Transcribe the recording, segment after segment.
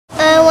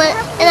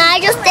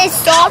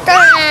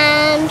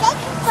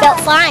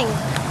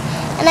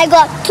and I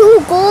got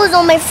 2 goals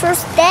on my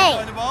first day.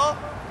 Play the ball.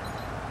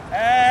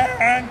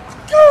 And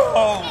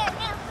go!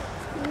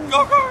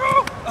 Go, go,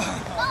 go!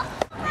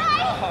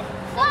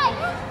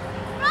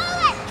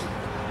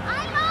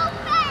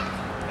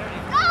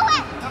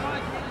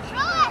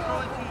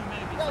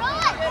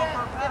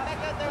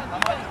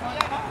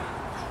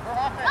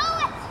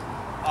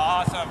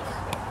 Awesome.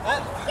 Oh,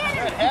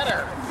 good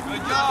header.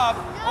 Good job.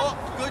 Oh,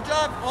 good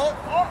job. Oh,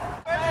 oh.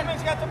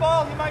 Benjamin's got the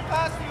ball. He might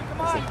pass to you.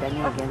 Come on. Is it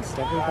Benny against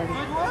everybody?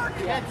 Good work.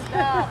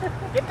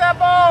 Get that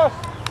ball.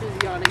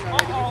 She's yawning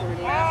already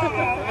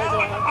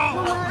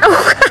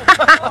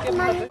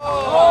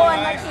Oh,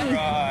 nice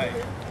try.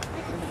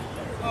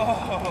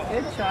 Oh.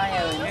 Good try,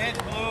 Ellen. It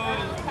blew.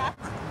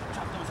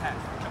 Jump those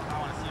hands. Jump. I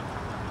want to see him.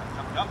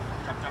 Jump, jump,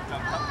 jump, jump,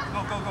 jump, jump. Go,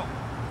 go, go.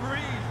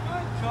 Breathe.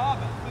 Good job.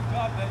 Good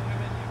job,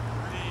 Benjamin. You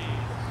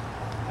breathe.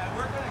 And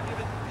we're going to give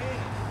it to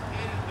Aiden.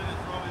 Aiden's going to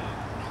throw it in.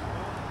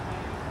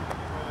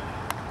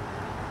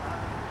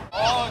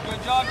 Oh,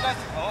 good job,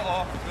 Jessica.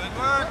 Oh, good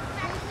work.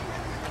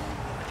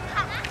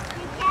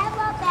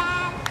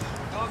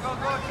 Go, go,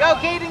 go. Go,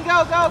 Caden,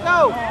 go, go,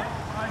 go.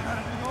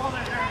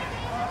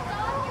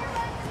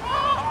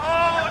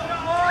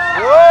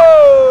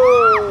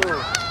 Whoa!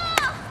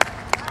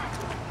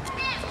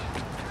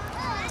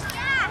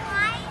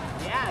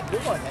 Yeah,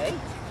 good one, eh?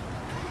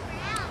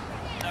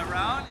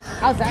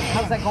 How's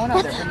that going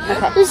out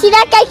there? You see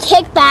that guy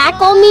kick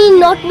back on me and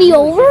knock me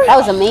over? That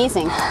was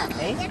amazing.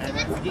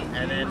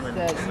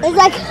 It's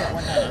like,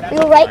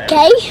 you're right,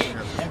 Kay?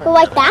 You're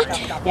like that?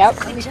 Yep.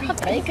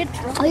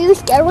 Are you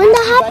scared when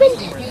that happened?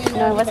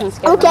 No, I wasn't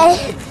scared.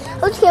 Okay. I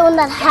was scared when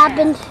that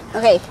happened.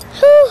 Okay.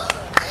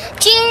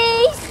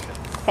 Jeez.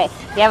 Okay.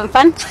 You having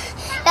fun?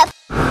 Yep.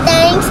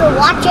 Thanks for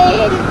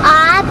watching.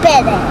 I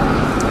bet it.